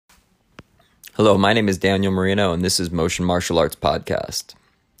Hello, my name is Daniel Marino, and this is Motion Martial Arts Podcast.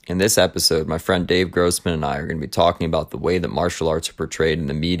 In this episode, my friend Dave Grossman and I are going to be talking about the way that martial arts are portrayed in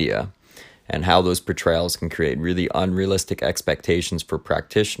the media and how those portrayals can create really unrealistic expectations for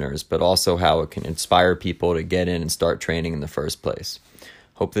practitioners, but also how it can inspire people to get in and start training in the first place.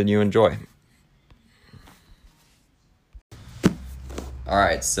 Hope that you enjoy. All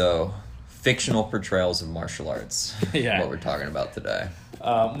right, so fictional portrayals of martial arts. Yeah. What we're talking about today.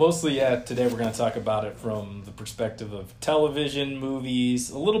 Mostly, today we're going to talk about it from the perspective of television,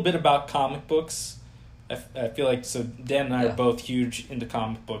 movies, a little bit about comic books. I feel like, so Dan and I are both huge into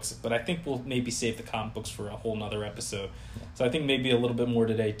comic books, but I think we'll maybe save the comic books for a whole nother episode. So I think maybe a little bit more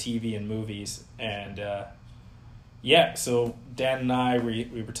today, TV and movies. And so Dan and I,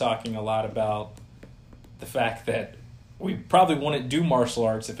 we were talking a lot about the fact that we probably wouldn't do martial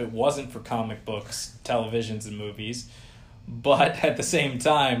arts if it wasn't for comic books, televisions, and movies. But at the same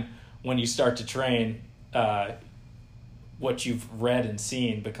time, when you start to train, what you've read and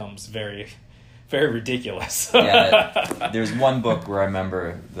seen becomes very, very ridiculous. There's one book where I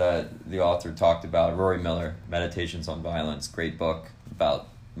remember that the author talked about, Rory Miller, Meditations on Violence, great book about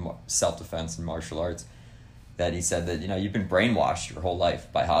self-defense and martial arts, that he said that, you've been brainwashed your whole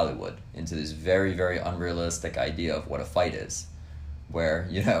life by Hollywood into this very, very unrealistic idea of what a fight is. Where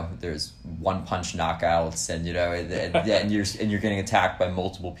there's one punch knockouts and and you're getting attacked by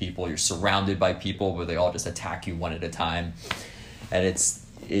multiple people. You're surrounded by people where they all just attack you one at a time, and it's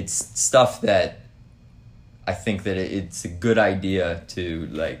stuff that I think that it's a good idea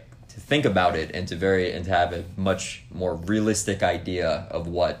to think about it and to have a much more realistic idea of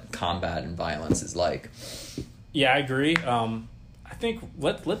what combat and violence is like. Yeah, I agree. I think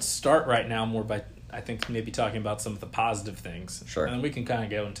let's start right now more by, I think, maybe talking about some of the positive things. Sure. And then we can kind of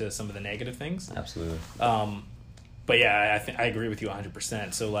go into some of the negative things. Absolutely. But yeah, I agree with you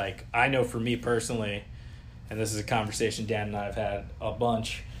 100%. So, I know for me personally, and this is a conversation Dan and I have had a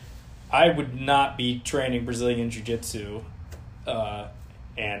bunch, I would not be training Brazilian Jiu-Jitsu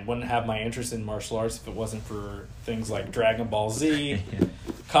and wouldn't have my interest in martial arts if it wasn't for things like Dragon Ball Z,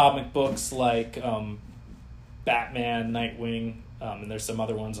 comic books like Batman, Nightwing, and there's some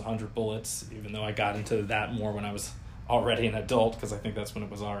other ones, 100 Bullets, even though I got into that more when I was already an adult, because I think that's when it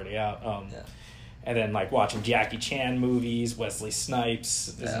was already out. And then watching Jackie Chan movies, Wesley Snipes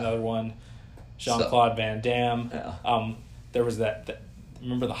is another one, Jean-Claude Van Damme. There was that,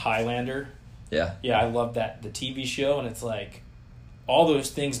 remember The Highlander? Yeah, I loved that, the TV show, and it's all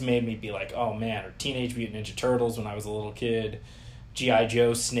those things made me be like, oh man, or Teenage Mutant Ninja Turtles when I was a little kid, G.I.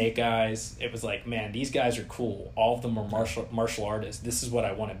 Joe, Snake Eyes. It was man, these guys are cool. All of them are martial artists. This is what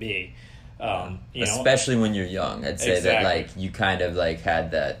I want to be. Especially when you're young. I'd say that you kind of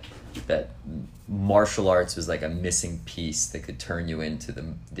had that martial arts was a missing piece that could turn you into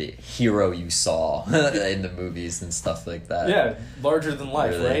the hero you saw in the movies and stuff like that. Yeah, larger than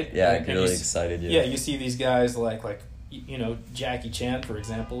life, really, right? Yeah, it really excited you. Yeah, you see these guys Jackie Chan, for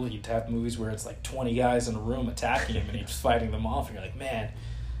example, you'd have movies where it's 20 guys in a room attacking him and he's fighting them off, and you're like, man,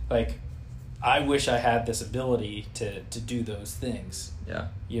 I wish I had this ability to do those things. Yeah.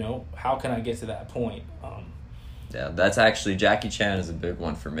 How can I get to that point? That's actually, Jackie Chan is a big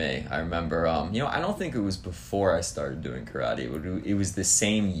one for me. I remember, I don't think it was before I started doing karate. It was the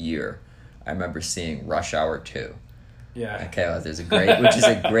same year I remember seeing Rush Hour 2. Yeah. Okay, well, which is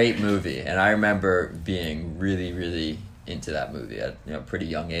a great movie, and I remember being really, really into that movie at a pretty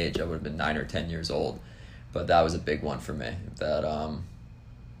young age. I would have been 9 or 10 years old, but that was a big one for me. That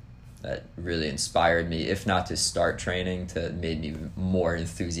really inspired me, if not to start training, to made me more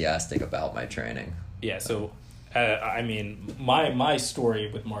enthusiastic about my training. Yeah. So, my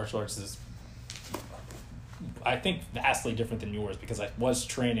story with martial arts is, I think, vastly different than yours, because I was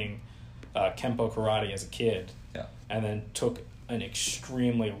training Kempo karate as a kid. Yeah. And then took an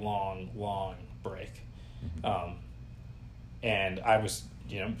extremely long break. Mm-hmm. And I was,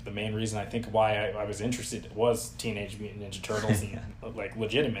 the main reason I think why I was interested was Teenage Mutant Ninja Turtles, and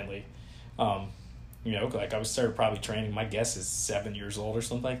legitimately, I started probably training, my guess is 7 years old or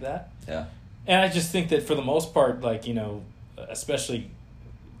something like that. Yeah. And I just think that for the most part, especially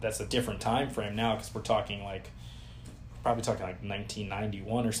that's a different time frame now, because we're talking probably talking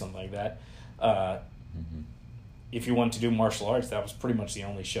 1991 or something like that. Mm-hmm. If you wanted to do martial arts, that was pretty much the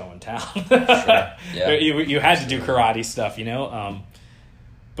only show in town. Sure. Yeah. You had to do karate stuff,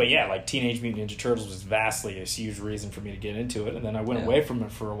 But yeah, Teenage Mutant Ninja Turtles was vastly a huge reason for me to get into it. And then I went away from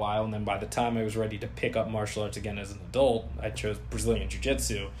it for a while. And then by the time I was ready to pick up martial arts again as an adult, I chose Brazilian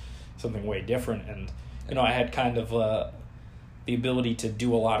Jiu-Jitsu, something way different. And, I had kind of the ability to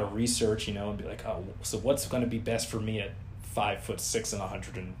do a lot of research, and be like, oh, so what's going to be best for me at 5'6" and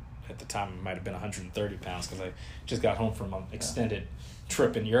at the time it might have been 130 pounds because I just got home from an extended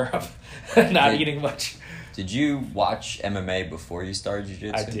trip in Europe, not eating much. Did you watch MMA before you started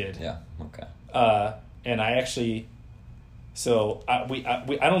jiu-jitsu? I did. Yeah. Okay. And I actually, so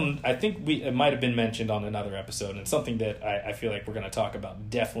I think it might have been mentioned on another episode, and it's something that I feel like we're going to talk about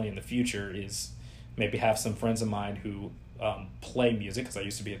definitely in the future is maybe have some friends of mine who play music, because I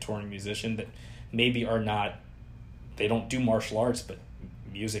used to be a touring musician, that maybe are not, they don't do martial arts, but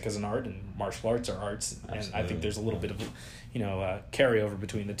music is an art and martial arts are arts. Absolutely. And I think there's a little bit of, carryover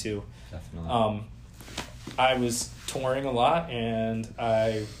between the two. Definitely. I was touring a lot, and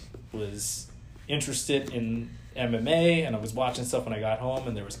I was interested in MMA, and I was watching stuff when I got home,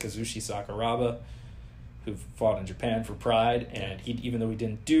 and there was Kazushi Sakuraba, who fought in Japan for Pride, and even though he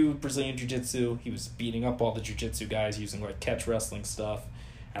didn't do Brazilian Jiu-Jitsu, he was beating up all the Jiu-Jitsu guys using like catch wrestling stuff,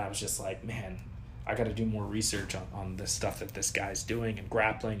 and I was just like, man, I got to do more research on this stuff that this guy's doing, and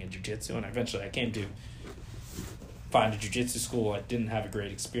grappling and Jiu-Jitsu, and eventually I came to find a Jiu-Jitsu school. I didn't have a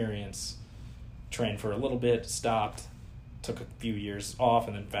great experience, trained for a little bit, stopped, took a few years off,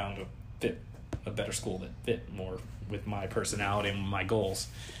 and then found a better school that fit more with my personality and my goals.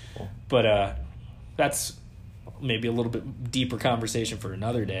 Cool. But that's maybe a little bit deeper conversation for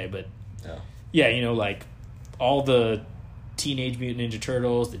another day. But yeah, like all the Teenage Mutant Ninja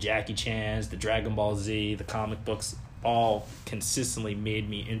Turtles, the Jackie Chans, the Dragon Ball Z, the comic books, all consistently made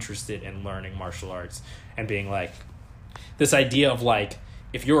me interested in learning martial arts and being like, this idea of like,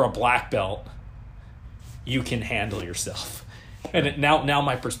 if you're a black belt, you can handle yourself. And now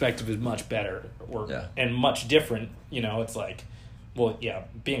my perspective is much better and much different. It's like, well, yeah,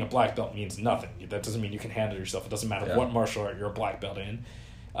 being a black belt means nothing. That doesn't mean you can handle yourself. It doesn't matter what martial art you're a black belt in.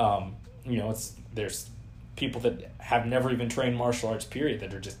 There's people that have never even trained martial arts, period,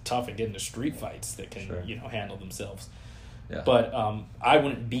 that are just tough and get into street fights that can, handle themselves. Yeah. But I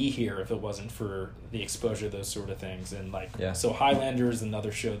wouldn't be here if it wasn't for the exposure to those sort of things. And so Highlander is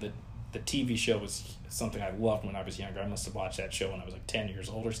another show that the TV show was something I loved when I was younger. I must have watched that show when I was like 10 years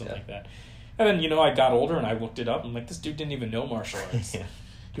old or something like that. And then, I got older and I looked it up. And I'm like, this dude didn't even know martial arts.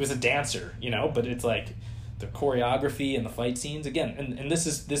 He was a dancer, but it's like the choreography and the fight scenes. Again, and this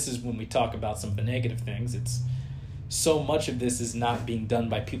is when we talk about some of the negative things. It's so much of this is not being done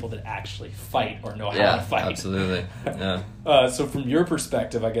by people that actually fight or know how to fight. Absolutely. Yeah. So from your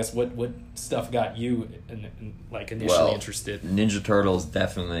perspective, I guess, what stuff got you initially interested? Ninja Turtles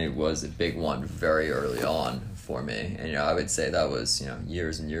definitely was a big one very early on for me. And, I would say that was,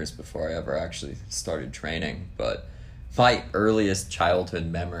 years and years before I ever actually started training. But my earliest childhood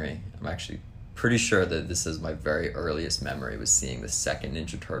memory, I'm actually pretty sure that this is my very earliest memory, was seeing the second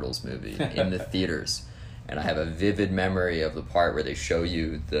Ninja Turtles movie in the theaters. And I have a vivid memory of the part where they show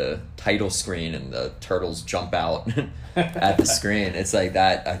you the title screen and the turtles jump out at the screen. It's like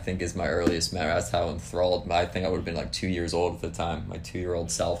that, I think, is my earliest memory. That's how enthralled. I think I would have been like 2 years old at the time. My 2-year-old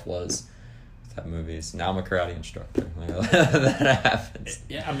self was with that movie. So now I'm a karate instructor. That happens.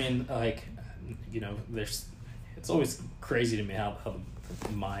 Yeah, I mean, it's always crazy to me how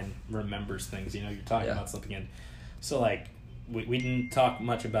the mind remembers things. You're talking about something. And so, we didn't talk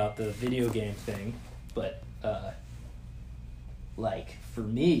much about the video game thing. But, for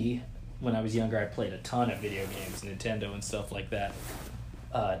me, when I was younger, I played a ton of video games, Nintendo and stuff like that.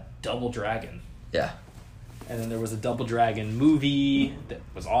 Double Dragon. Yeah. And then there was a Double Dragon movie that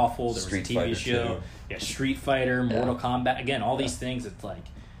was awful. There was a TV show. 2. Yeah, Street Fighter, Mortal Kombat. Again, all these things, it's like,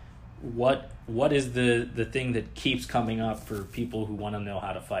 what is the thing that keeps coming up for people who want to know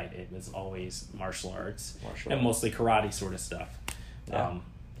how to fight? It was always martial arts. Mostly karate sort of stuff. Yeah.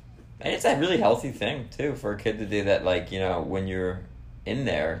 And it's a really healthy thing, too, for a kid to do that. When you're in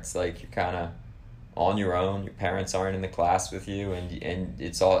there, it's like you're kind of on your own. Your parents aren't in the class with you, and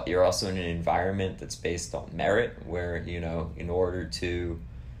you're also in an environment that's based on merit, where, in order to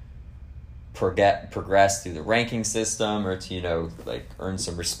progress through the ranking system or to, earn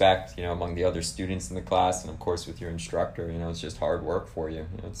some respect, among the other students in the class, and, of course, with your instructor, it's just hard work for you.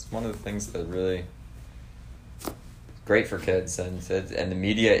 It's one of the things that really great for kids, and the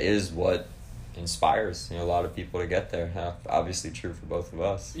media is what inspires a lot of people to get there. Obviously true for both of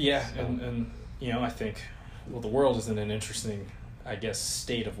us. Yeah, and I think the world is in an interesting, I guess,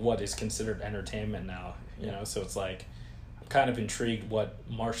 state of what is considered entertainment now. So it's like I'm kind of intrigued what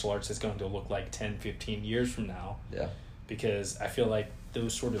martial arts is going to look like 10, 15 years from now. Yeah. Because I feel like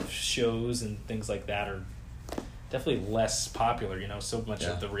those sort of shows and things like that are definitely less popular. So much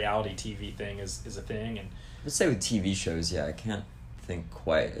of the reality TV thing is a thing, and let's say with TV shows, I can't think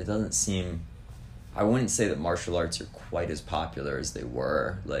quite. It doesn't seem... I wouldn't say that martial arts are quite as popular as they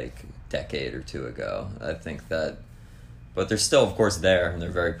were, a decade or two ago. I think that but they're still, of course, there, and they're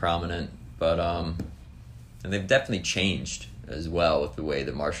very prominent. But and they've definitely changed as well with the way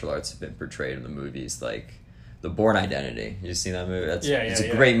the martial arts have been portrayed in the movies, like The Bourne Identity. You seen that movie? It's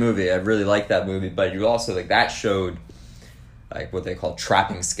a great movie. I really like that movie. But you also, like, that showed like what they call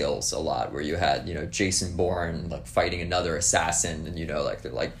trapping skills a lot, where you had, you know, Jason Bourne like fighting another assassin, and, you know, like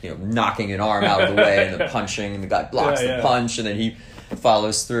they're like, you know, knocking an arm out of the way and then punching, and the guy blocks the punch, and then he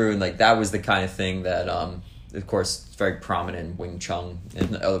follows through, and like that was the kind of thing that of course it's very prominent in Wing Chun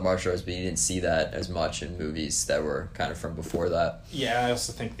and other martial arts, but you didn't see that as much in movies that were kind of from before that. Yeah, I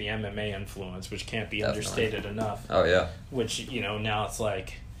also think the MMA influence, which can't be understated enough. Oh yeah. Which, you know, now it's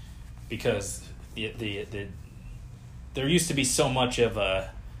like, because the there used to be so much of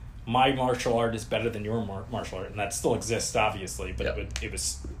a, my martial art is better than your martial art, and that still exists, obviously, but it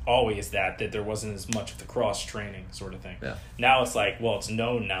was always that there wasn't as much of the cross-training sort of thing. Yeah. Now it's like, well, it's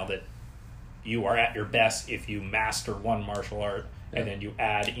known now that you are at your best if you master one martial art, and then you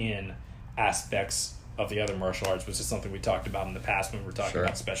add in aspects of the other martial arts, which is something we talked about in the past when we were talking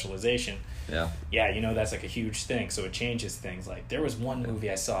about specialization. Yeah, you know, that's like a huge thing, so it changes things. Like, there was one movie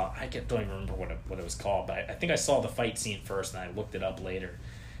I saw, don't even remember what it was called, but I think I saw the fight scene first, and I looked it up later.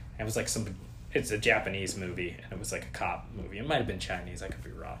 And it was like it's a Japanese movie, and it was like a cop movie. It might have been Chinese, I could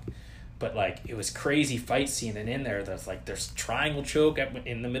be wrong. But like, it was crazy fight scene, and in there's triangle choke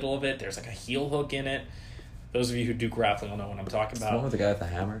in the middle of it, there's like a heel hook in it. Those of you who do grappling will know what I'm talking about. The one with the guy with the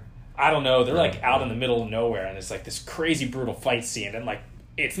hammer? I don't know. They're like out in the middle of nowhere, and it's like this crazy brutal fight scene, and like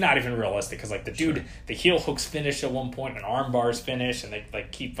it's not even realistic, because like the dude, the heel hooks finish at one point, and arm bars finish, and they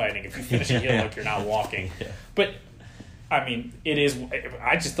like keep fighting. If you finish a heel hook, you're not walking. But I mean, it is.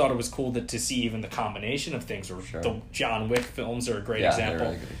 I just thought it was cool to see even the combination of things. Or the John Wick films are a great example.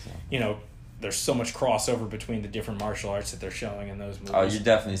 Really good example. You know, there's so much crossover between the different martial arts that they're showing in those movies. Oh, you're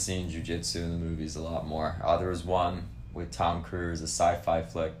definitely seeing jiu-jitsu in the movies a lot more. There was one with Tom Cruise, a sci-fi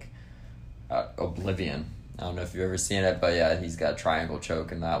flick, Oblivion. I don't know if you've ever seen it, but yeah, he's got a triangle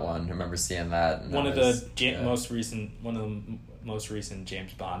choke in that one. I remember seeing that. And one of the most recent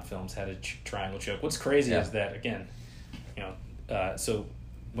James Bond films had a triangle choke. What's crazy is that, again, you know, so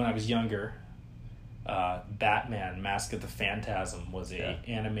when I was younger, Batman Mask of the Phantasm was a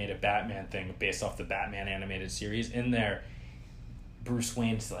animated Batman thing based off the Batman animated series. In there, Bruce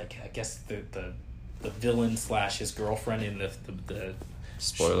Wayne's like, I guess the villain / his girlfriend in the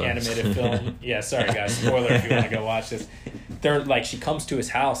spoiler animated film. Yeah, sorry guys, spoiler if you want to go watch this. They're like, she comes to his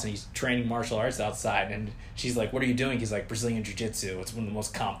house and he's training martial arts outside, and she's like, "What are you doing?" He's like, "Brazilian Jiu-Jitsu. It's one of the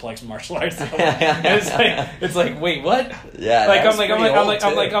most complex martial arts." And it's like, wait, what? Yeah, like I'm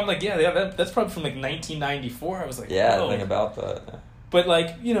like, yeah, that's probably from like 1994. I was like, yeah, whoa. Think about that. But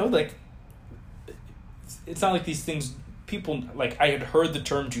like, you know, like, it's not like these things. People, like, I had heard the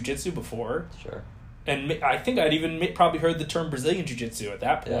term jiu-jitsu before. Sure. And I think I'd even probably heard the term Brazilian Jiu-Jitsu at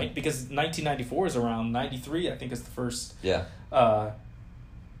that point, because 1994 is around 93, I think, is the first UFC.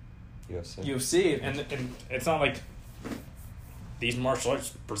 And it's not like these martial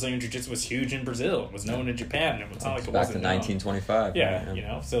arts, Brazilian Jiu-Jitsu was huge in Brazil. It was known in Japan. It's not like it wasn't back to 1925. Yeah, you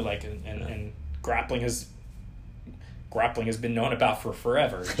know, so like, and grappling has been known about for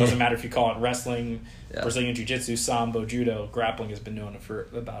forever. It doesn't matter if you call it wrestling, Brazilian Jiu-Jitsu, Sambo, Judo. Grappling has been known for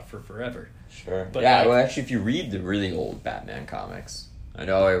forever. Sure. But well, actually, if you read the really old Batman comics, I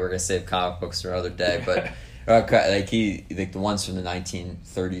know we're gonna save comic books for another day, but like the ones from the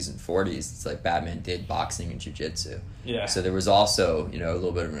 1930s and 40s, it's like Batman did boxing and jiu-jitsu. Yeah. So there was also, you know, a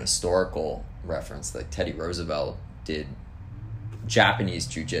little bit of an historical reference, like Teddy Roosevelt did Japanese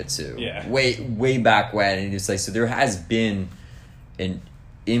jiu-jitsu way back when, and it's like, so there has been an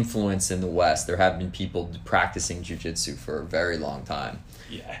influence in the West. There have been people practicing jiu-jitsu for a very long time.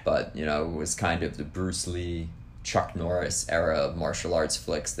 Yeah. But, you know, it was kind of the Bruce Lee, Chuck Norris era of martial arts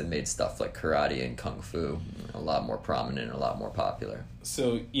flicks that made stuff like karate and kung fu a lot more prominent and a lot more popular.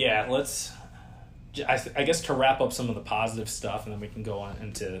 So, yeah, I guess to wrap up some of the positive stuff, and then we can go on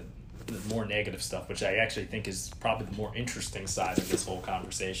into the more negative stuff, which I actually think is probably the more interesting side of this whole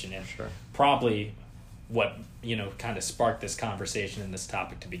conversation, and probably what, you know, kind of sparked this conversation and this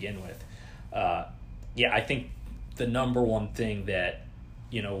topic to begin with. I think the number one thing that,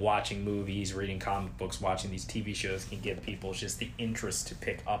 you know, watching movies, reading comic books, watching these TV shows can give people is just the interest to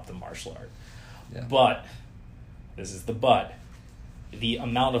pick up the martial art. Yeah. But, this is the but, the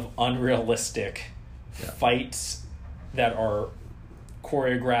amount of unrealistic fights that are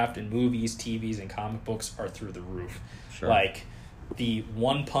choreographed in movies, TVs, and comic books are through the roof. Sure. Like, the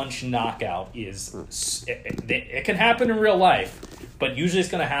one-punch knockout is... It can happen in real life, but usually it's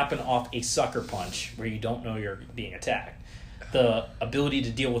going to happen off a sucker punch where you don't know you're being attacked. The ability to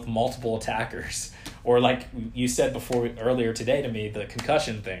deal with multiple attackers, Or like you said earlier today to me, the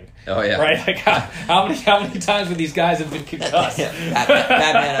concussion thing. Oh yeah. Right? Like how many times have these guys have been concussed?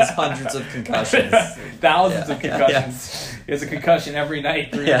 Batman has hundreds of concussions. Thousands of concussions. He has a concussion every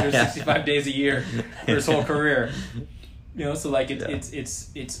night, 365 days a year for his whole career. You know, so like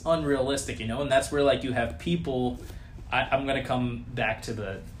it's unrealistic, you know, and that's where like you have people. I'm going to come back to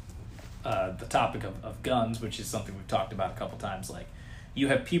the topic of guns, which is something we've talked about a couple times. Like, you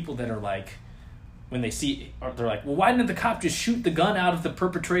have people that are like, when they see, they're like, well, why didn't the cop just shoot the gun out of the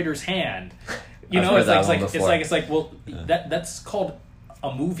perpetrator's hand? You know, it's like, well, that's called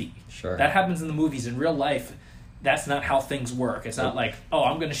a movie. Sure. That happens in the movies. In real life, that's not how things work. It's not like, oh,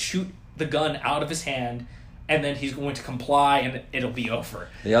 I'm going to shoot the gun out of his hand, and then he's going to comply, and it'll be over.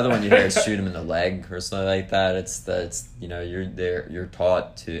 The other one you hear is shoot him in the leg or something like that. It's you know, you're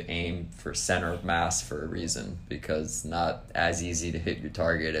taught to aim for center of mass for a reason, because it's not as easy to hit your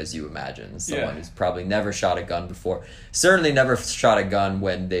target as you imagine. Someone who's probably never shot a gun before, certainly never shot a gun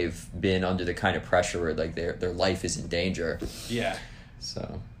when they've been under the kind of pressure where like their life is in danger. Yeah.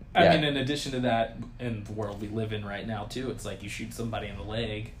 So. I mean, in addition to that, in the world we live in right now too, it's like you shoot somebody in the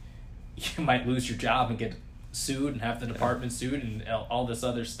leg, you might lose your job and get sued and have the department sued and all this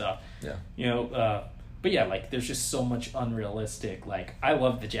other stuff. Yeah. You know, but yeah, like there's just so much unrealistic. Like, I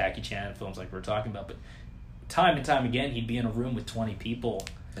love the Jackie Chan films like we're talking about, but time and time again he'd be in a room with 20 people.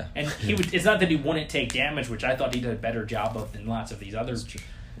 Yeah. And he would. It's not that he wouldn't take damage, which I thought he did a better job of than lots of these other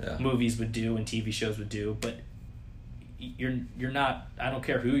movies would do and TV shows would do, but you're not, I don't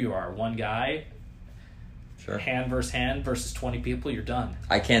care who you are, one guy, hand versus 20 people, you're done.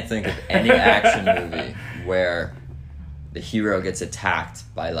 I can't think of any action movie where the hero gets attacked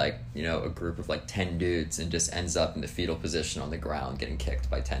by like, you know, a group of like 10 dudes and just ends up in the fetal position on the ground getting kicked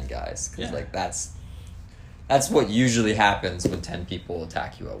by 10 guys. Because like that's what usually happens when 10 people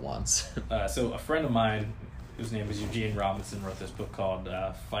attack you at once. So a friend of mine, whose name is Eugene Robinson, wrote this book called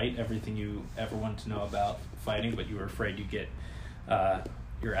Fight, Everything You Ever Wanted to Know About Fighting, but you were afraid you'd get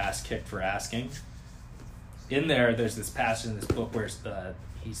your ass kicked for asking. In there's this passage in this book where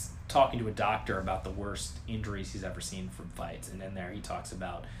he's talking to a doctor about the worst injuries he's ever seen from fights, and in there he talks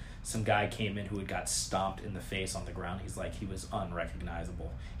about some guy came in who had got stomped in the face on the ground. He's like, he was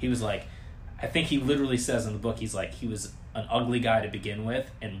unrecognizable. He was like, I think he literally says in the book, he's like, he was an ugly guy to begin with,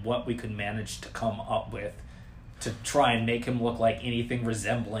 and what we could manage to come up with to try and make him look like anything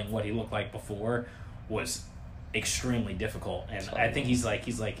resembling what he looked like before was extremely difficult. And I think he's like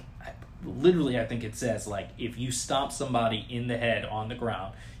literally, I think it says, like, if you stomp somebody in the head on the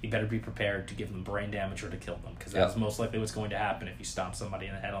ground, you better be prepared to give them brain damage or to kill them, because that's most likely what's going to happen if you stomp somebody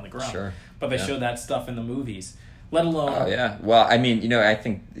in the head on the ground. Sure. But they show that stuff in the movies, let alone... Oh, yeah. Well, I mean, you know, I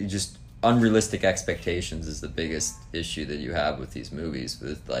think just unrealistic expectations is the biggest issue that you have with these movies,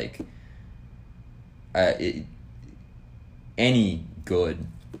 with, like, any good,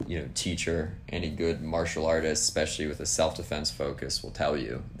 you know, teacher, any good martial artist, especially with a self-defense focus, will tell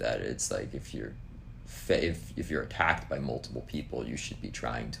you that it's like if you're attacked by multiple people, you should be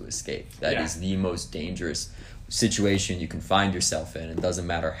trying to escape. That is the most dangerous situation you can find yourself in. It doesn't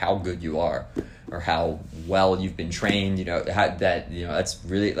matter how good you are or how well you've been trained. You know that's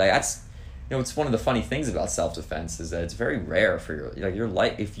really like that's. You know, it's one of the funny things about self-defense is that it's very rare for your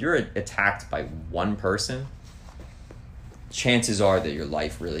life. If you're attacked by one person, chances are that your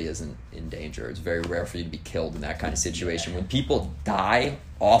life really isn't in danger. It's very rare for you to be killed in that kind of situation. When people die,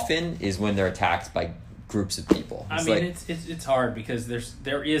 often is when they're attacked by groups of people. It's hard because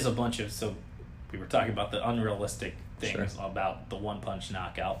there is a bunch of, so we were talking about the unrealistic things about the one punch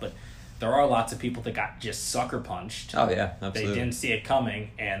knockout, but there are lots of people that got just sucker punched. Oh yeah, absolutely. They didn't see it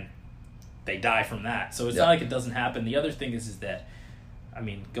coming and they die from that. So it's not like it doesn't happen. The other thing is that, I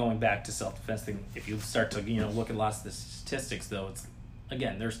mean, going back to self-defense thing, if you start to, you know, look at lots of the statistics, though, it's,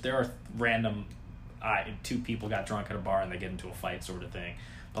 again, there are random, two people got drunk at a bar and they get into a fight sort of thing.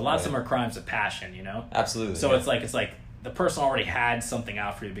 But lots of them are crimes of passion, you know? Absolutely. So it's like the person already had something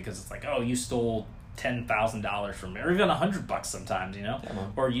out for you because it's like, oh, you stole $10,000 from me, or even $100 sometimes, you know?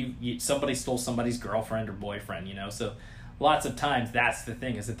 Or you somebody stole somebody's girlfriend or boyfriend, you know? So lots of times that's the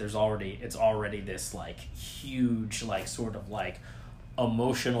thing, is that it's already this, like, huge, like, sort of, like,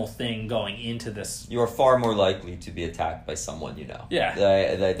 emotional thing going into this. You are far more likely to be attacked by someone you know.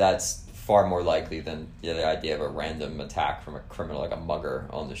 Yeah. That's far more likely than the idea of a random attack from a criminal, like a mugger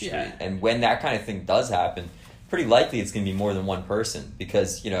on the street. Yeah. And when that kind of thing does happen, pretty likely it's going to be more than one person,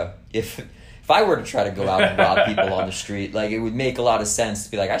 because, you know, if I were to try to go out and rob people on the street, like, it would make a lot of sense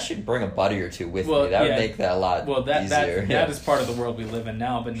to be like, I should bring a buddy or two with me. That would make that a lot easier. That is part of the world we live in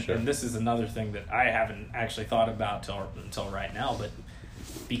now, but and this is another thing that I haven't actually thought about until right now, but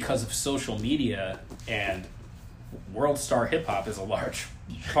because of social media and world star hip hop is a large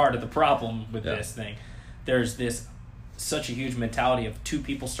part of the problem with this thing. There's such a huge mentality of two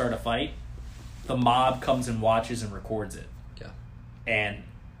people start a fight, the mob comes and watches and records it. Yeah. And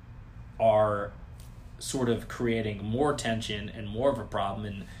are sort of creating more tension and more of a problem,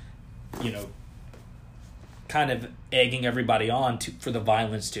 and kind of egging everybody on for the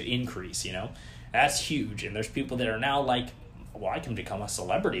violence to increase. That's huge. And there's people that are now like, well, I can become a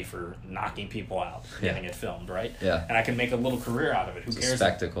celebrity for knocking people out, getting it filmed, right? Yeah. And I can make a little career out of it. Who cares? A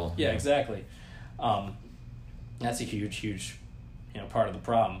spectacle. Yeah, exactly. That's a huge part of the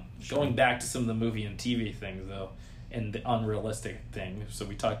problem. Sure. Going back to some of the movie and TV things, though, and the unrealistic thing. So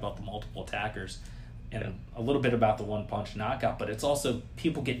we talked about the multiple attackers and a little bit about the one-punch knockout, but it's also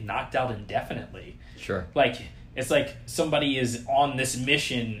people get knocked out indefinitely. Sure. Like, it's like somebody is on this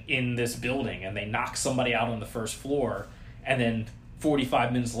mission in this building and they knock somebody out on the first floor, and then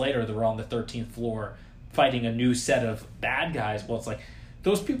 45 minutes later they're on the 13th floor fighting a new set of bad guys. Well, it's like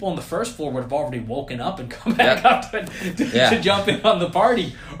those people on the first floor would have already woken up and come back up to jump in on the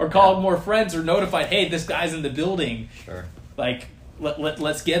party, or called more friends, or notified, hey, this guy's in the building. Sure. Like,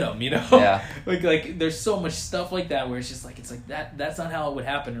 let's get him, Yeah. like there's so much stuff like that where it's just like, that's not how it would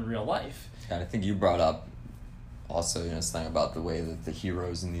happen in real life. And I think you brought up also, something about the way that the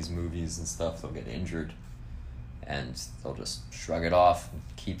heroes in these movies and stuff, they'll get injured and they'll just shrug it off and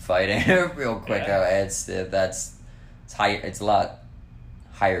keep fighting real quick. Yeah. It's high. It's a lot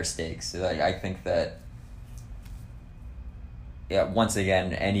higher stakes. Like, I think that, once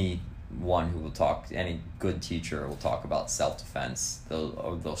again, anyone who will talk, any good teacher will talk about self-defense.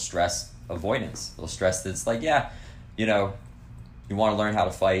 They'll stress avoidance. They'll stress that it's like, you want to learn how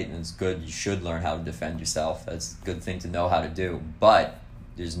to fight, and it's good. You should learn how to defend yourself. That's a good thing to know how to do. But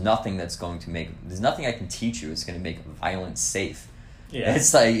there's nothing I can teach you that's going to make violence safe. Yeah.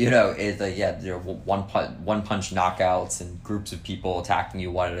 It's like, there are one punch knockouts and groups of people attacking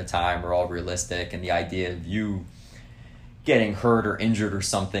you one at a time are all realistic, and the idea of you getting hurt or injured or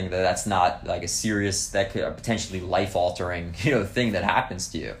something, that's not like a serious, that could potentially life-altering, thing that happens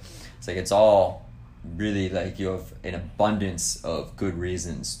to you. It's like, it's all really like you have an abundance of good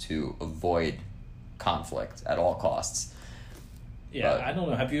reasons to avoid conflict at all costs. Yeah, but I don't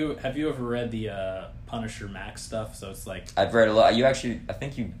know. Have you ever read the Punisher Max stuff? So it's like, I've read a lot. I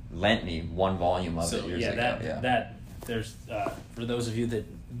think you lent me one volume of it years ago. That there's for those of you that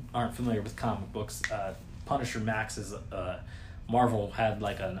aren't familiar with comic books, Punisher Max is Marvel had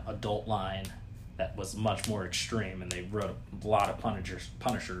like an adult line that was much more extreme, and they wrote a lot of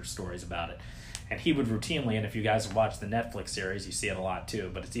Punisher stories about it. And he would routinely, and if you guys watch the Netflix series, you see it a lot too,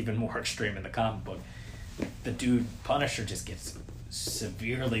 but it's even more extreme in the comic book. The dude, Punisher, just gets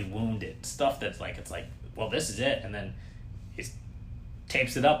severely wounded. Stuff that's like, it's like, well, this is it. And then he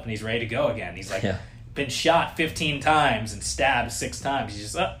tapes it up and he's ready to go again. He's like, been shot 15 times and stabbed 6 times.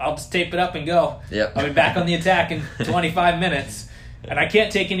 He's just, I'll just tape it up and go. Yep. I'll be back on the attack in 25 minutes. And I can't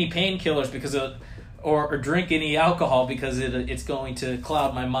take any painkillers because or drink any alcohol because it's going to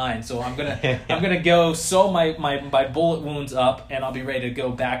cloud my mind. So I'm gonna go sew my bullet wounds up, and I'll be ready to go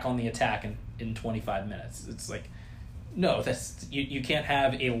back on the attack in 25 minutes. It's like, no, that's you can't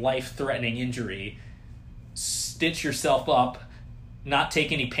have a life-threatening injury, stitch yourself up, not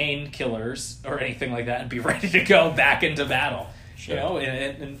take any painkillers or anything like that, and be ready to go back into battle. Sure.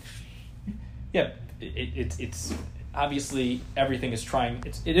 It's obviously everything is trying.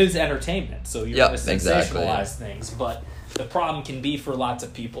 It is entertainment, so you're going to sensationalize things. But the problem can be for lots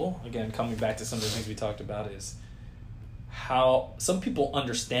of people. Again, coming back to some of the things we talked about, is how some people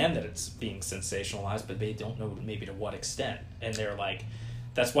understand that it's being sensationalized, but they don't know maybe to what extent. And they're like,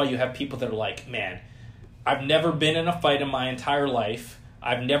 that's why you have people that are like, man, I've never been in a fight in my entire life.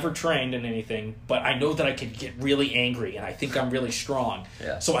 I've never trained in anything, but I know that I can get really angry, and I think I'm really strong.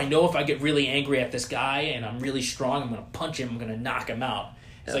 Yeah. So I know if I get really angry at this guy and I'm really strong, I'm going to punch him, I'm going to knock him out.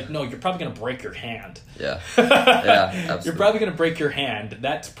 It's like, no, you're probably going to break your hand. Yeah. Absolutely. You're probably going to break your hand.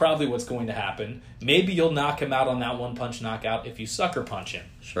 That's probably what's going to happen. Maybe you'll knock him out on that one-punch knockout if you sucker punch him.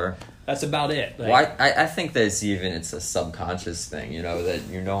 Sure. That's about it. Well, I think that it's a subconscious thing, that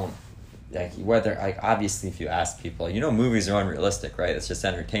you don't, like, whether, like, obviously if you ask people, movies are unrealistic, right? It's just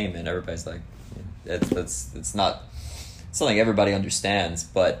entertainment. Everybody's like, it's not something everybody understands,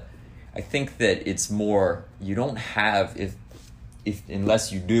 but I think that it's more, you don't have, if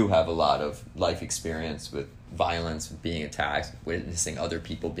unless you do have a lot of life experience with violence, with being attacked, witnessing other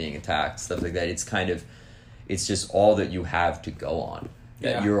people being attacked, stuff like that, it's just all that you have to go on.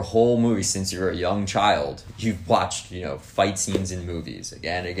 Yeah. Your whole movie, since you're a young child, you've watched, fight scenes in movies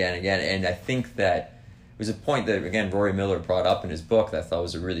again, and I think that was a point that, again, Rory Miller brought up in his book that I thought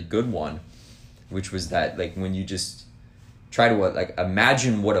was a really good one, which was that, like, when you just try to, like,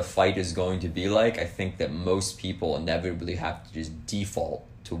 imagine what a fight is going to be like, I think that most people inevitably have to just default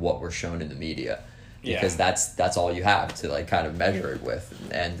to what we're shown in the media. Because that's all you have to, like, kind of measure it with.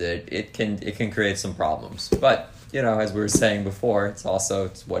 And it can create some problems. But, you know, as we were saying before, it's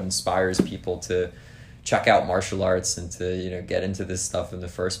what inspires people to check out martial arts and to, you know, get into this stuff in the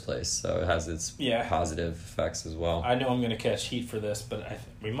first place. So it has its positive effects as well. I know I'm going to catch heat for this, but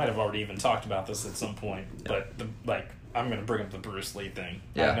we might have already even talked about this at some point. Yeah. But I'm going to bring up the Bruce Lee thing.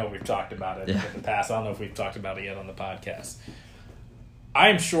 Yeah. I know we've talked about it in the past. I don't know if we've talked about it yet on the podcast.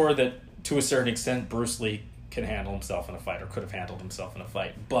 I'm sure that to a certain extent, Bruce Lee can handle himself in a fight or could have handled himself in a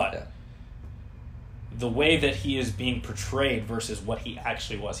fight. But the way that he is being portrayed versus what he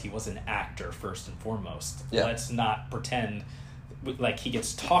actually was, he was an actor first and foremost. Yeah. Let's not pretend like he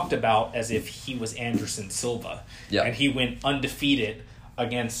gets talked about as if he was Anderson Silva. Yeah. And he went undefeated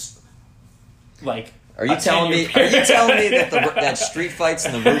against, like... Are you telling me that that street fights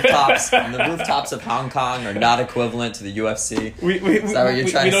in the rooftops of Hong Kong are not equivalent to the UFC? Is that what you're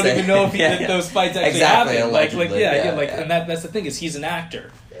trying to say? We don't even know if those fights actually happen. And that's the thing, is he's an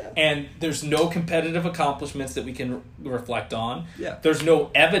actor. And there's no competitive accomplishments that we can reflect on. Yeah. There's no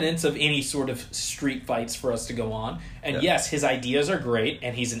evidence of any sort of street fights for us to go on. And yes, his ideas are great,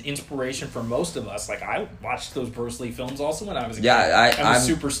 and he's an inspiration for most of us. Like, I watched those Bruce Lee films also when I was a kid. I was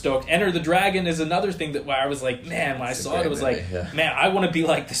super stoked. Enter the Dragon is another thing that I was like, man, when I saw it, it was like, man, I want to be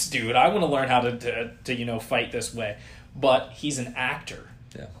like this dude. I want to learn how to you know, fight this way. But he's an actor.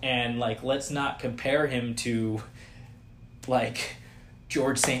 Yeah. And, like, let's not compare him to, like...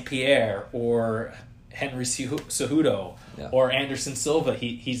 George St. Pierre or Henry Cejudo or Anderson Silva.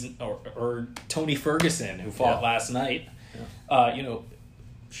 He's or Tony Ferguson, who fought last night. Yeah. You know,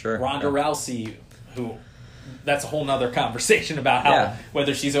 Ronda Rousey, who that's a whole nother conversation about how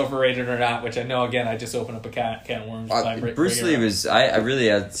whether she's overrated or not. Which I know, again, I just opened up a can of worms. Bruce Lee was. I really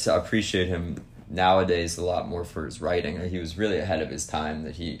appreciate him nowadays a lot more for his writing. He was really ahead of his time,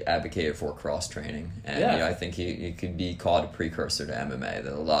 that he advocated for cross training, and you know, I think he could be called a precursor to MMA.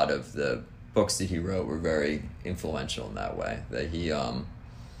 That a lot of the books that he wrote were very influential in that way. That he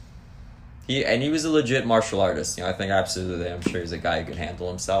was a legit martial artist. You know, I think absolutely, I'm sure he's a guy who could handle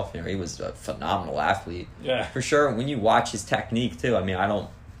himself. You know, he was a phenomenal athlete. Yeah, for sure. When you watch his technique too, I mean, I don't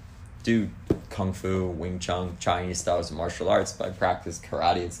do kung fu, Wing Chun, Chinese styles of martial arts, but I practice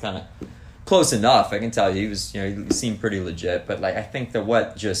karate. It's kind of close enough. I can tell you he was, you know, he seemed pretty legit. But, like, I think that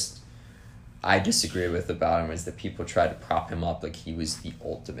what I disagree with about him is that people try to prop him up like he was the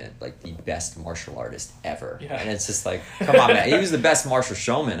ultimate, like the best martial artist ever. Yeah. And it's just like, come on, man. He was the best martial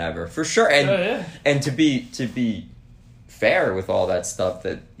showman ever, for sure. And and to be fair with all that stuff,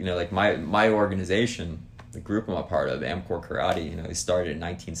 that, you know, like my organization, the group I'm a part of, Amcor Karate, you know, they started in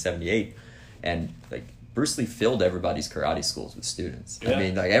 1978, and like Bruce Lee filled everybody's karate schools with students. Yeah. I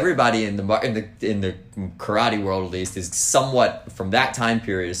mean, like, everybody in the karate world, at least, is somewhat, from that time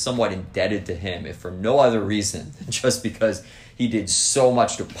period, is somewhat indebted to him, if for no other reason than just because he did so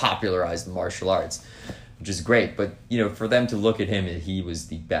much to popularize the martial arts, which is great. But, you know, for them to look at him, and he was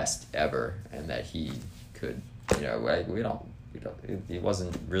the best ever, and that he could, you know, he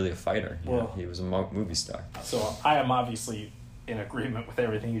wasn't really a fighter. Well, he was a movie star. So I am obviously in agreement with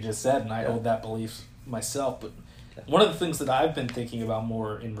everything you just said, and I hold that belief myself. But one of the things that I've been thinking about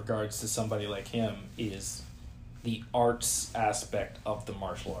more in regards to somebody like him is the arts aspect of the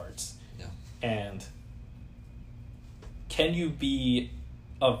martial arts. Yeah. And can you be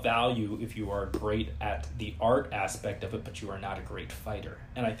of value if you are great at the art aspect of it, but you are not a great fighter?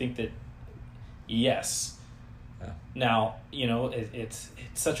 And I think that, yes. Yeah. Now, you know, it's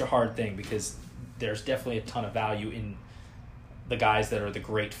such a hard thing, because there's definitely a ton of value in the guys that are the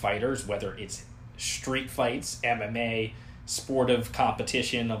great fighters, whether it's street fights, MMA, sportive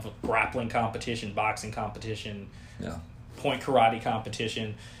competition, of grappling competition, boxing competition, point karate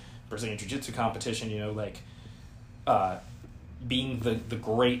competition, Brazilian Jiu-Jitsu competition, you know, like being the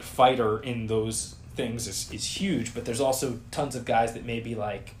great fighter in those things is huge. But there's also tons of guys that maybe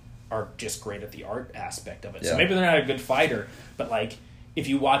like are just great at the art aspect of it. So maybe they're not a good fighter, but like if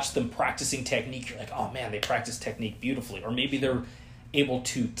you watch them practicing technique, you're like, oh man, they practice technique beautifully. Or maybe they're able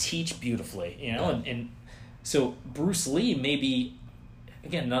to teach beautifully, you know? And so Bruce Lee, maybe,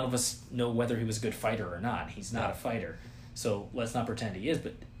 again, none of us know whether he was a good fighter or not. He's not a fighter. So let's not pretend he is.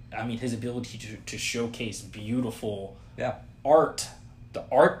 But, I mean, his ability to showcase beautiful art, the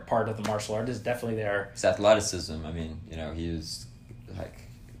art part of the martial art is definitely there. His athleticism, I mean, you know, he was, like,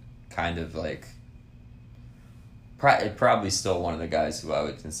 kind of, like, probably still one of the guys who I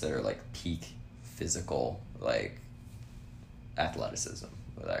would consider, like, peak physical, like, athleticism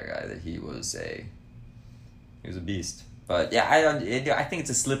with that guy, that he was a beast. But yeah, I think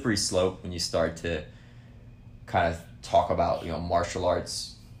it's a slippery slope when you start to kind of talk about, you know, martial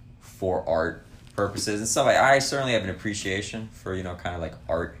arts for art purposes and stuff. I certainly have an appreciation for, you know, kind of like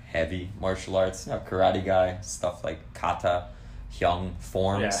art heavy martial arts, you know, Karate Guy, stuff like kata, hyung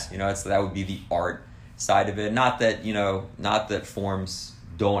forms. Yeah. You know, that would be the art side of it. Not that forms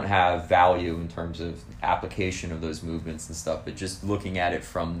don't have value in terms of application of those movements and stuff, but just looking at it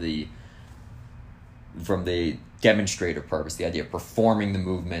from the demonstrator purpose, the idea of performing the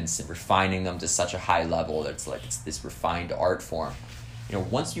movements and refining them to such a high level that it's this refined art form. You know,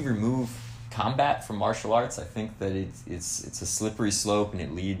 once you remove combat from martial arts, I think that it's a slippery slope, and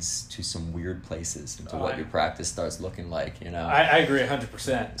it leads to some weird places into what your practice starts looking like. You know, I agree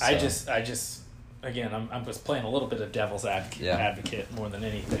 100%. So. I just again, I'm just playing a little bit of devil's advocate more than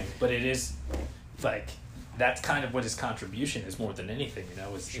anything, but it is like that's kind of what his contribution is more than anything. You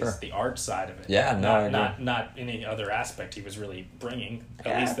know, is the art side of it. Yeah, not any other aspect he was really bringing,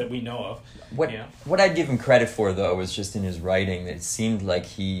 at least that we know of. What I'd give him credit for, though, was just in his writing that it seemed like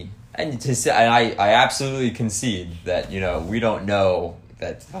I absolutely concede that, you know, we don't know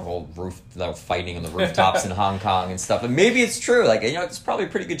that the whole fighting on the rooftops in Hong Kong and stuff, and maybe it's true. Like, you know, it's probably a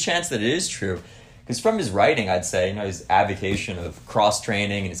pretty good chance that it is true. Because from his writing, I'd say, you know, his avocation of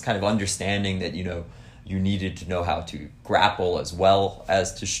cross-training and his kind of understanding that, you know, you needed to know how to grapple as well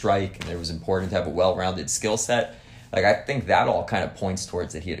as to strike, and it was important to have a well-rounded skill set. Like, I think that all kind of points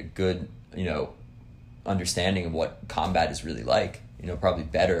towards that he had a good, you know, understanding of what combat is really like. You know, probably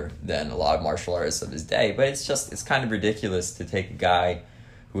better than a lot of martial artists of his day. But it's kind of ridiculous to take a guy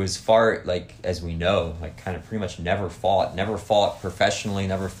who, as far, like, as we know, like, kind of pretty much never fought professionally,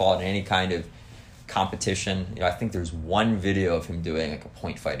 never fought in any kind of competition. You know, I think there's one video of him doing like a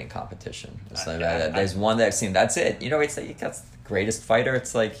point fighting competition. There's one that I've seen. That's it. You know, it's like that's the greatest fighter.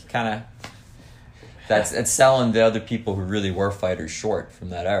 It's like kind of it's selling the other people who really were fighters short from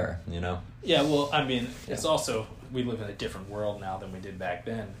that era. You know. Yeah. Well, I mean, it's also we live in a different world now than we did back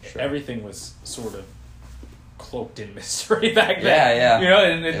then. Sure. Everything was sort of cloaked in mystery back then. Yeah. You know,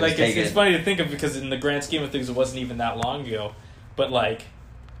 and it's funny to think of because in the grand scheme of things, it wasn't even that long ago. But like.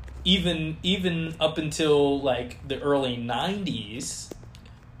 Even up until like the early 90s,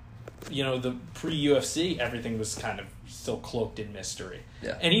 you know, the pre-UFC, everything was kind of still cloaked in mystery.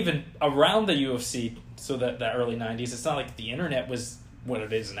 Yeah. And even around the UFC, so that early 90s, it's not like the internet was what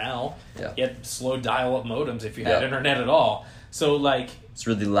it is now. Yeah. You had slow dial-up modems if you had internet at all. So like... It's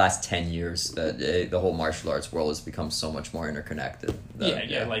really the last 10 years that the whole martial arts world has become so much more interconnected. Like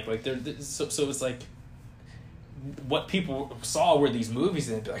so it's like... What people saw were these movies,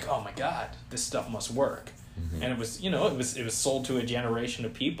 and they'd be like, "Oh my God, this stuff must work." Mm-hmm. And it was, you know, it was sold to a generation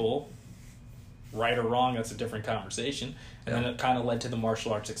of people, right or wrong. That's a different conversation. And then it kind of led to the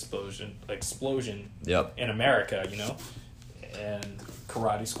martial arts explosion in America, you know, and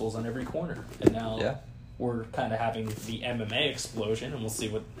karate schools on every corner. And now we're kind of having the MMA explosion, and we'll see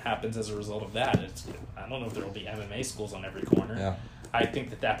what happens as a result of that. I don't know if there will be MMA schools on every corner. Yeah. I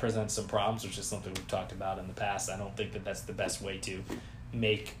think that presents some problems, which is something we've talked about in the past. I don't think that that's the best way to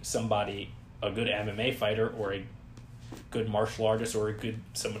make somebody a good MMA fighter or a good martial artist or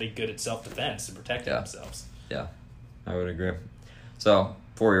somebody good at self-defense to protect themselves. Yeah, I would agree. So,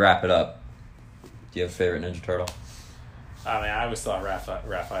 before we wrap it up, do you have a favorite Ninja Turtle? I mean, I always thought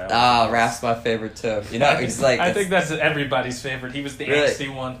Raphael. Raph's my favorite too. You know, he's like... I think that's everybody's favorite. He was the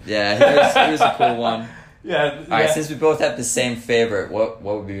angsty one. Yeah, he was a cool one. Yeah. All right, since we both have the same favorite, what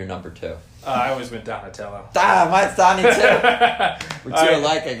would be your number 2? I always went Donatello. Mine's Donnie too. We're too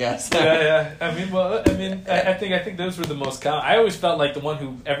alike, I guess. Yeah. I think those were the most common. I always felt like the one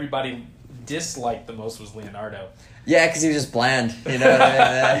who everybody disliked the most was Leonardo. Yeah, because he was just bland. You know what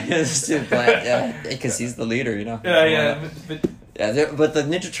I mean? He was just too bland. Yeah, because he's the leader. You know. Yeah. But the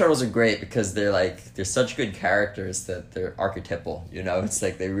Ninja Turtles are great because they're such good characters that they're archetypal. You know, it's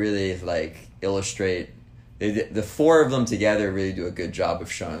like they really illustrate. The 4 of them together really do a good job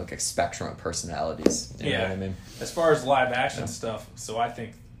of showing a spectrum of personalities. You know what I mean? As far as live action stuff, so I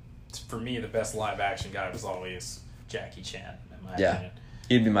think for me the best live action guy was always Jackie Chan. In my opinion.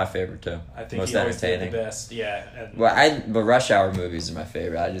 He'd be my favorite too. I think he always did the best. Yeah. But Rush Hour movies are my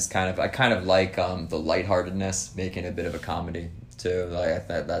favorite. I kind of like the lightheartedness, making a bit of a comedy too.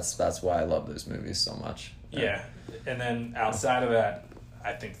 That's why I love those movies so much. Yeah, and then outside of that,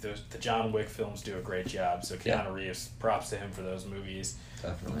 I think the John Wick films do a great job. So Keanu Reeves, props to him for those movies.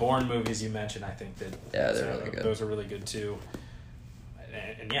 Definitely. The Bourne movies you mentioned, I think that they're really good. Those are really good too.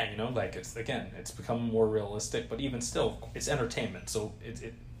 And you know, it's become more realistic, but even still, it's entertainment. So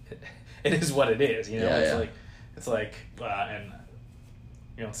it it is what it is. You know, Yeah, it's like, and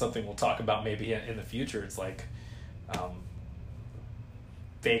you know, something we'll talk about maybe in the future. It's like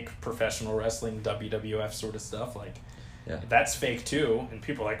fake professional wrestling, WWF sort of stuff. Like, that's fake too, and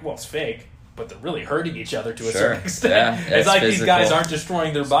people are like, well, it's fake, but they're really hurting each other to a certain extent. Yeah, it's like these guys aren't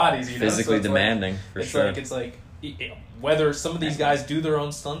destroying their bodies, you know? Physically so demanding, like, for sure. It's like whether some of these guys do their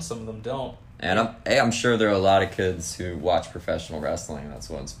own stunts, some of them don't. And I'm sure there are a lot of kids who watch professional wrestling, and that's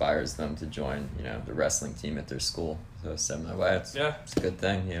what inspires them to join, you know, the wrestling team at their school. So send my way. It's a good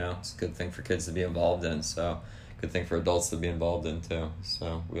thing, you know. It's a good thing for kids to be involved in. So good thing for adults to be involved in too.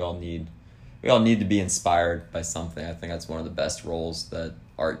 So we all need to be inspired by something. I think that's one of the best roles that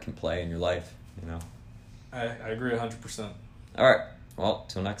art can play in your life, you know. I agree 100%. All right. Well,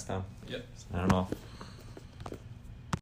 till next time. Yep. I don't know.